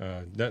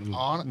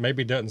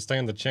doesn't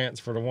stand the chance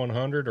for the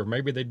 100, or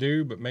maybe they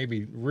do, but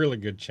maybe really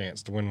good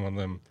chance to win one of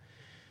them?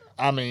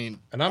 I mean,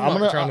 and I'm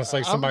not trying to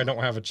say somebody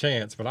don't have a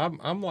chance, but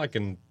I'm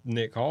liking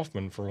Nick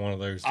Hoffman for one of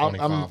those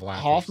 25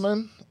 laps.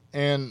 Hoffman,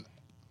 and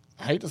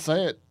I hate to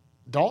say it,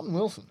 Dalton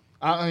Wilson.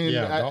 I mean,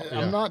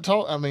 I'm not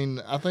talking. I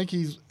mean, I think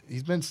he's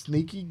been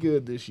sneaky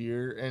good this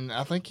year, and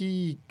I think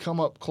he come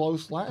up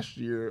close last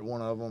year at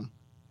one of them,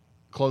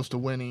 close to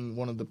winning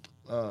one of the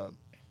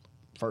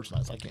first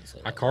nights. I can't say.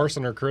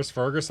 Carson or Chris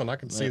Ferguson, I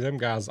could see them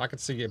guys. I could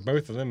see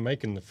both of them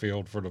making the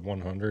field for the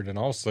 100, and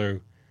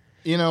also,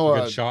 a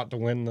good shot to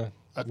win the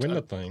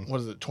thing. What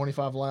is it?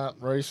 25 lap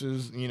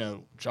races.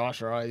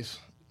 Josh Rice.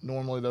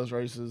 Normally those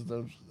races,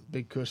 those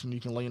big cushion you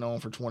can lean on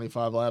for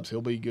 25 laps.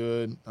 He'll be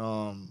good.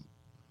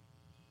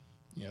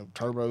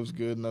 Turbo's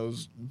good in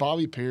those.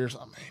 Bobby Pierce,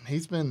 I mean,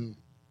 he's been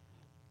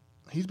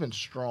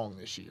strong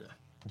this year.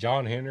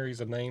 John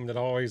Henry's a name that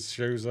always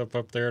shows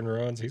up there and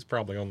runs. He's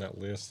probably on that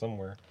list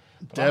somewhere.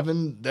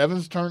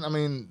 Devin's turned. I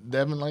mean,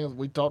 Devin, like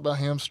we talked about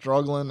him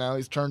struggling. Now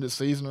he's turned his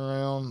season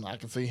around. I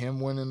can see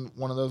him winning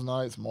one of those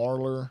nights.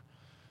 Marlar,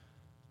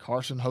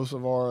 Carson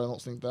Hocevar. I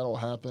don't think that'll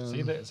happen.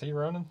 See that? Is he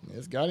running?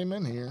 It's got him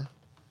in here.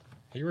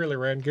 He really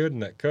ran good in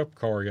that Cup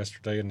car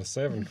yesterday in the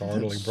 7 car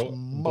until he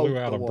blew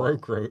out a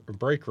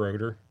brake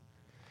rotor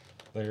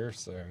there.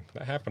 So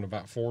that happened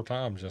about 4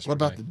 times yesterday. What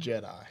about the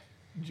Jedi,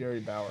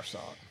 Jerry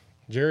Bowersock?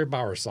 Jerry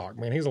Bowersock,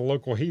 man, he's a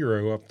local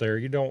hero up there.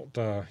 You don't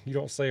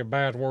say a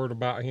bad word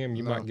about him,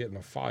 you might get in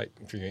a fight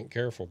if you ain't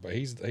careful. But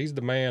he's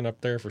the man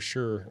up there for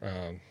sure.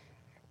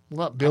 What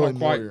about Billy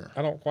Moyer?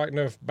 I don't quite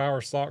know if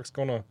Bowersock's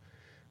gonna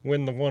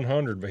win the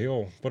 100, but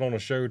he'll put on a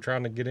show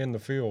trying to get in the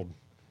field.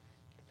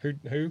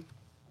 Who?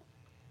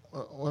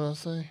 What did I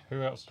say?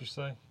 Who else did you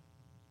say?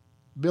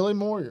 Billy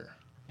Moyer.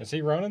 Is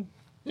he running?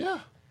 Yeah.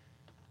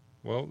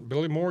 Well,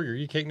 Billy Moyer,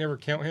 you can't never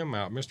count him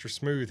out. Mr.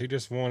 Smooth, he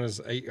just won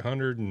his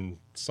 800 and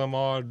some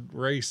odd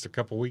race a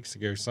couple weeks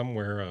ago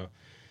somewhere.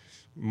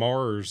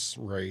 Mars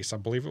race, I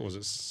believe it was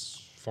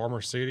his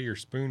Farmer City or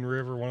Spoon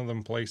River, one of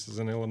them places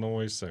in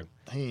Illinois. So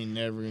He ain't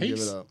never gonna give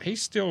it up.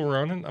 he's still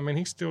running. I mean,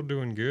 he's still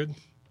doing good.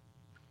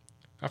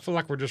 I feel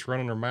like we're just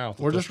running our mouth.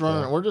 We're just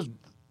running.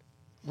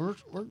 We're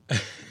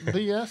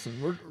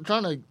BSing. We're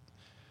trying to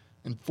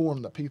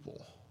inform the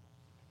people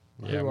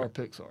who our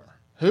picks are.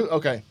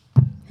 Okay,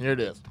 here it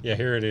is. Yeah,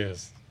 here it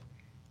is.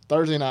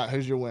 Thursday night,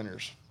 who's your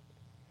winners?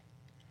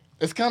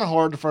 It's kind of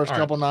hard the first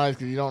couple nights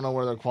because you don't know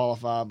where they'll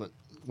qualify, but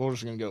we're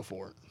just going to go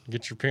for it.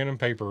 Get your pen and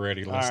paper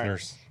ready,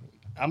 listeners.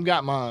 Right. I've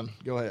got mine.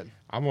 Go ahead.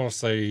 I'm going to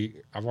say,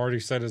 I've already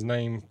said his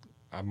name.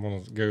 I'm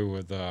going to go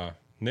with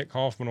Nick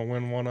Hoffman will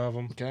win one of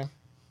them. Okay.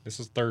 This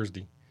is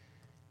Thursday.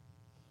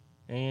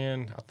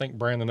 And I think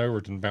Brandon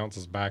Overton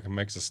bounces back and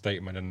makes a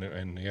statement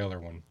in the other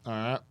one. All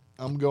right.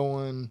 I'm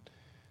going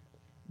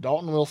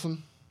Dalton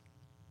Wilson.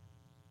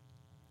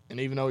 And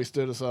even though he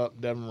stood us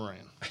up, Devin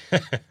Moran.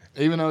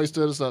 Even though he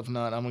stood us up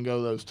tonight, I'm going to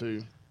go those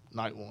two.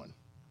 Night one.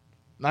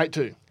 Night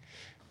two.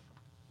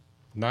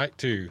 Night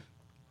two.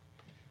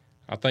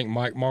 I think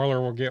Mike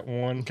Marlar will get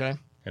one. Okay.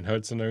 And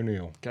Hudson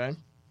O'Neal. Okay.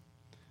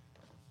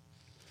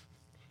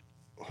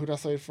 Who'd I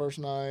say first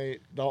night?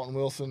 Dalton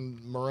Wilson,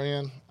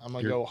 Moran. I'm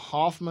going to go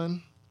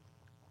Hoffman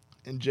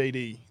and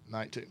JD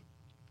night two.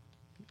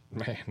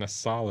 Man, that's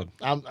solid.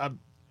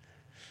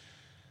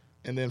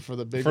 And then for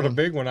the big one. For the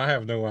big one, I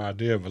have no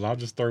idea, but I'll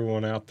just throw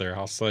one out there.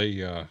 I'll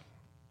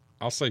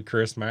say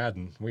Chris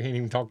Madden. We ain't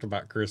even talked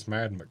about Chris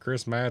Madden, but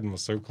Chris Madden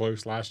was so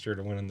close last year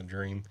to winning the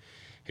Dream.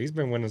 He's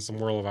been winning some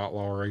World of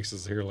Outlaw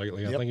races here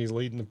lately. Yep. I think he's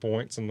leading the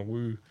points in the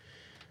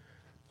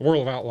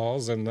World of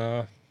Outlaws.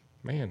 And,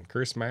 man,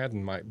 Chris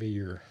Madden might be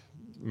your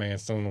man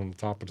standing on the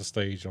top of the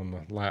stage on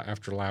the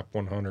after lap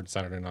 100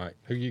 Saturday night.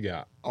 Who you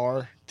got?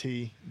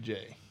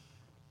 RTJ.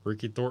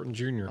 Ricky Thornton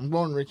Jr. I'm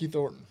going Ricky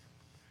Thornton.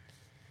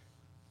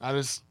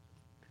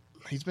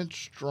 He's been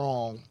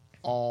strong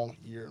all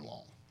year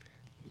long.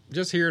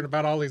 Just hearing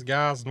about all these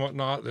guys and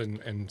whatnot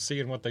and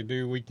seeing what they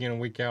do week in and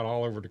week out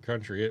all over the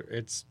country,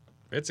 it's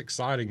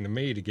exciting to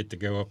me to get to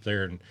go up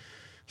there and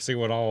see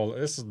what all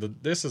this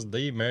is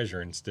the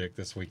measuring stick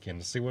this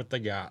weekend to see what they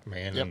got,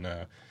 man.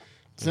 Yep.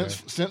 And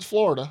since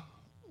Florida,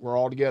 we're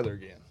all together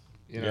again.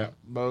 You know,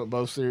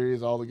 both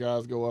series, all the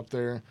guys go up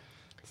there.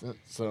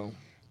 So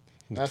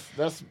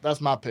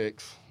that's my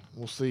picks.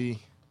 We'll see.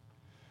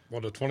 Well,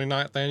 the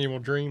 29th Annual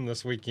Dream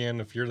this weekend.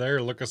 If you're there,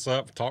 look us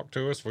up, talk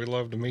to us. We'd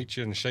love to meet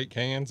you and shake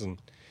hands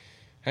and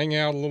hang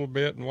out a little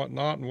bit and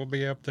whatnot, and we'll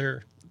be up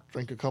there.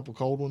 Drink a couple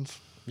cold ones.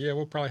 Yeah,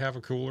 we'll probably have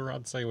a cooler.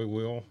 I'd say we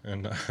will.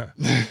 And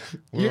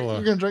you're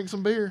going to drink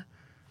some beer?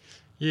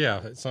 Yeah,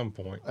 at some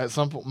point. At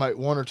some point, mate,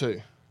 one or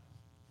two.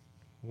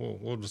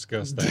 We'll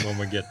discuss that when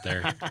we get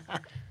there.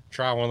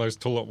 Try one of those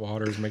tulip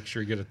waters. Make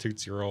sure you get a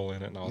Tootsie Roll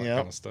in it and all that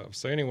kind of stuff.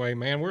 So anyway,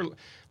 man, we're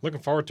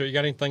looking forward to it. You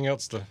got anything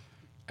else to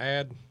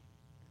add?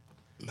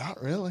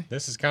 Not really.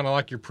 This is kind of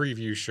like your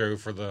preview show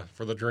for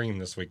the Dream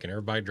this weekend.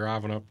 Everybody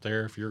driving up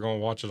there. If you're going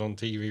to watch it on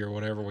TV or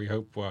whatever, we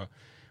hope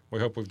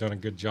we've done a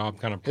good job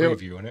kind of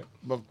previewing it.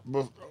 But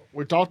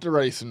we talked to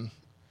racing.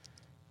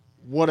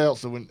 What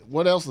else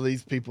do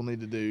these people need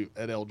to do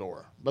at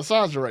Eldora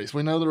besides the race?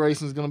 We know the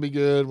racing is going to be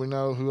good. We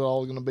know who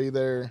all is going to be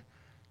there.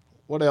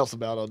 What else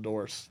about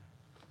Eldora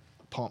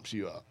pumps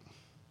you up?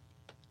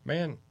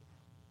 Man,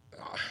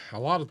 a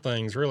lot of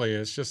things really.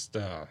 It's just.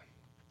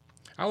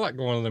 I like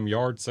going to them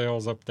yard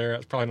sales up there.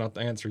 That's probably not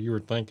the answer you were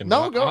thinking.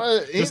 No,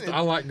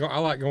 I like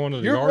going to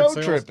the yard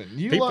sales. You're road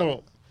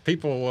tripping.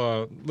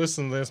 People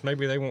listen to this.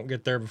 Maybe they won't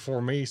get there before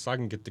me, so I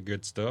can get the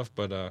good stuff.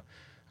 But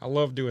I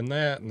love doing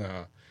that, and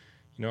I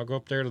go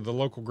up there to the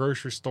local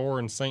grocery store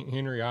in St.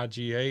 Henry,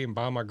 IGA, and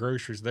buy my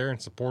groceries there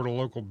and support a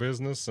local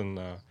business. And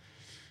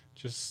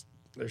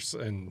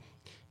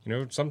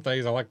some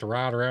days I like to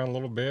ride around a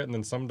little bit, and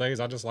then some days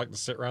I just like to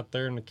sit right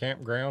there in the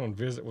campground and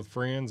visit with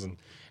friends.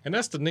 And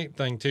that's the neat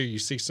thing, too. You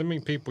see so many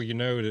people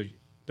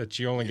that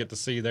you only get to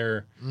see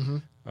there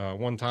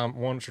once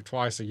or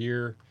twice a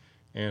year.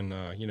 And,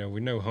 we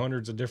know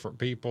hundreds of different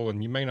people,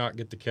 and you may not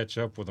get to catch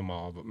up with them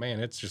all. But, man,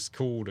 it's just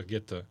cool to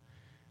get to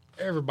 –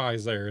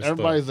 everybody's there.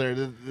 Everybody's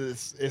there.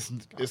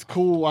 It's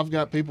cool. I've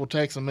got people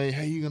texting me,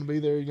 hey, you going to be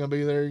there? You going to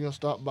be there? You going to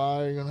stop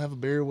by? You going to have a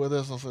beer with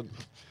us? I said –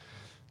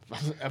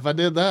 if I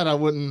did that, I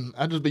wouldn't.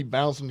 I'd just be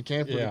bouncing to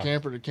camper to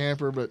camper to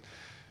camper. But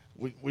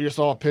we just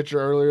saw a picture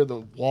earlier. The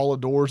wall of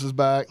doors is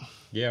back.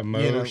 Yeah,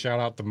 Mo. Shout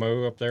out to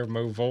Mo up there,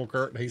 Mo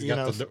Volkert. He's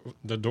got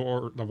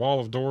the wall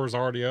of doors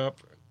already up.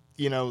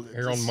 Here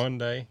on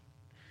Monday,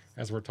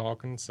 as we're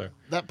talking. So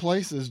that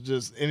place is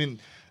just. I mean,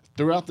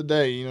 throughout the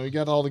day, you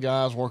got all the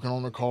guys working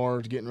on their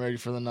cars, getting ready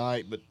for the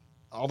night, but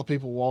all the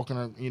people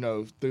walking,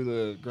 through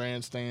the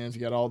grandstands.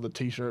 You got all the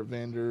T-shirt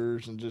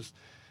vendors, and just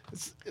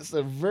it's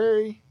a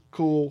very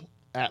cool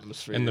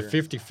atmosphere. And the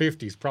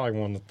 50-50 is probably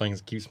one of the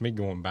things that keeps me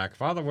going back.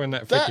 If I'd have won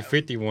that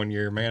 50-50 one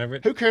year, man.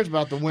 Who cares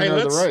about the winner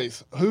of the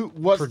race?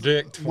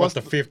 Predict what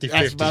the 50-50.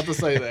 I was about to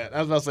say that. I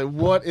was about to say,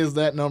 what is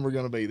that number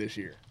going to be this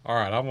year? All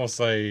right, I'm going to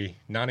say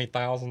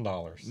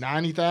 $90,000.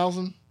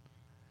 $90,000?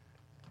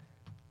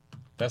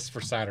 That's for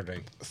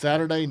Saturday.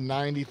 Saturday,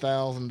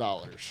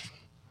 $90,000.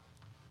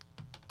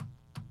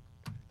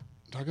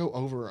 Do I go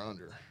over or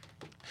under?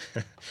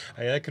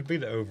 Hey, that could be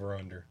the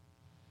over-under.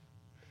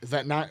 Is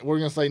that not? We're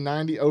gonna say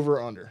 90 over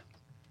or under.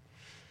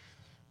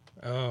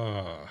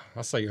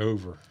 I say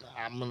over.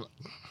 I'm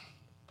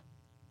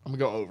gonna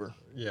go over.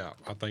 Yeah,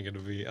 I think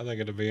it'll be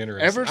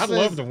interesting. I'd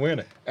love to win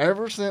it.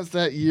 Ever since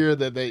that year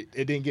that it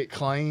didn't get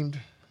claimed,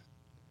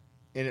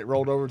 and it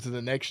rolled over to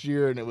the next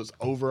year, and it was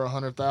over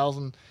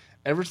 100,000.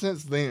 Ever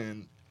since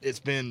then, that's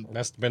been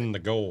the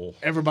goal.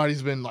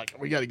 Everybody's been like,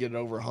 we got to get it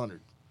over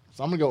 100.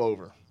 So I'm gonna go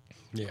over.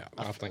 Yeah,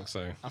 I think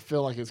so. I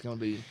feel like it's gonna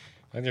be.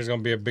 I think there's going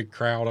to be a big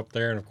crowd up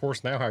there. And, of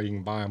course, now how you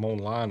can buy them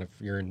online if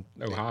you're in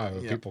Ohio.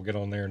 Yeah. People get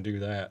on there and do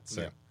that.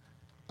 So. Yeah.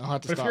 I'll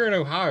have to but stop. if you're in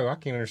Ohio, I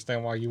can't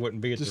understand why you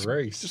wouldn't be at the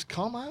race. Just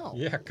come out.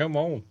 Yeah, come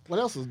on. What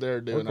else is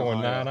there to do? We're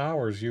going 9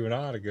 hours, you and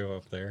I, to go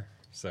up there.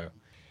 So,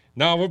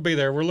 no, we'll be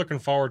there. We're looking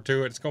forward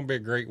to it. It's going to be a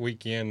great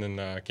weekend,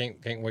 and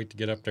can't wait to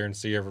get up there and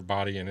see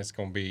everybody. And it's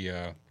going to be,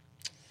 a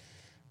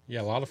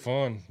lot of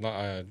fun.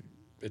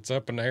 It's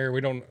up in the air.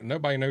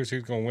 Nobody knows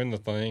who's going to win the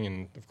thing,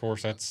 and of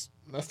course that's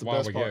the why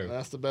best we part. go.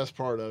 That's the best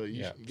part of it.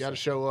 You got to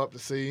show up to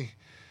see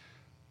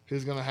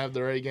who's going to have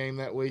their A game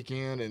that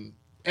weekend,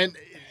 and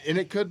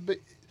it could be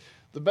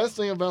the best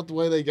thing about the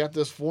way they got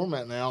this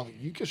format now.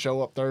 You could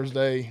show up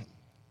Thursday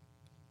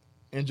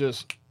and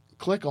just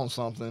click on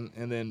something,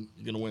 and then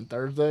you're going to win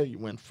Thursday. You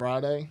win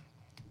Friday.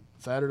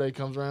 Saturday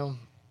comes around,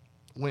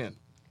 win.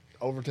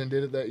 Overton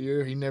did it that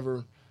year.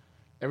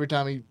 Every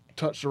time he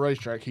touched the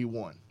racetrack, he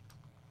won.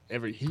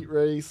 Every heat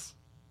race,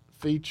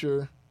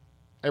 feature,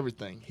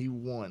 everything, he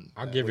won.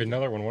 I'll give you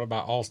another one. What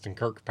about Austin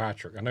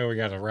Kirkpatrick? I know we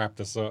got to wrap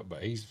this up,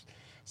 but he's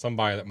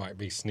somebody that might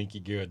be sneaky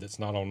good that's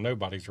not on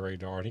nobody's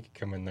radar, and he could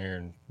come in there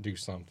and do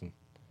something.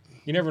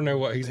 You never know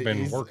what he's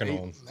been working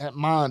on. That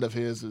mind of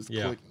his is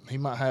quick. He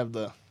might have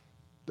the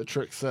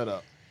trick set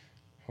up.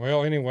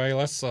 Well, anyway,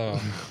 let's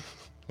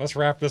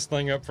wrap this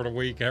thing up for the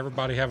week.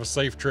 Everybody have a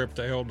safe trip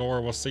to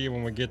Eldora. We'll see you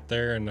when we get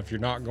there, and if you're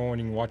not going,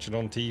 you can watch it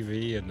on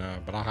TV.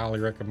 But I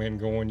highly recommend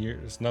going.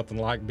 It's nothing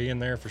like being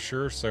there for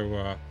sure.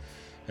 So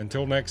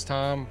until next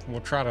time, we'll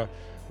try to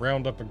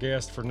round up a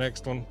guest for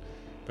next one.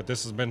 But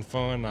this has been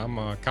fun.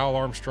 I'm Kyle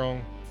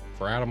Armstrong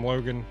for Adam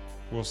Logan.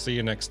 We'll see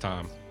you next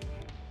time.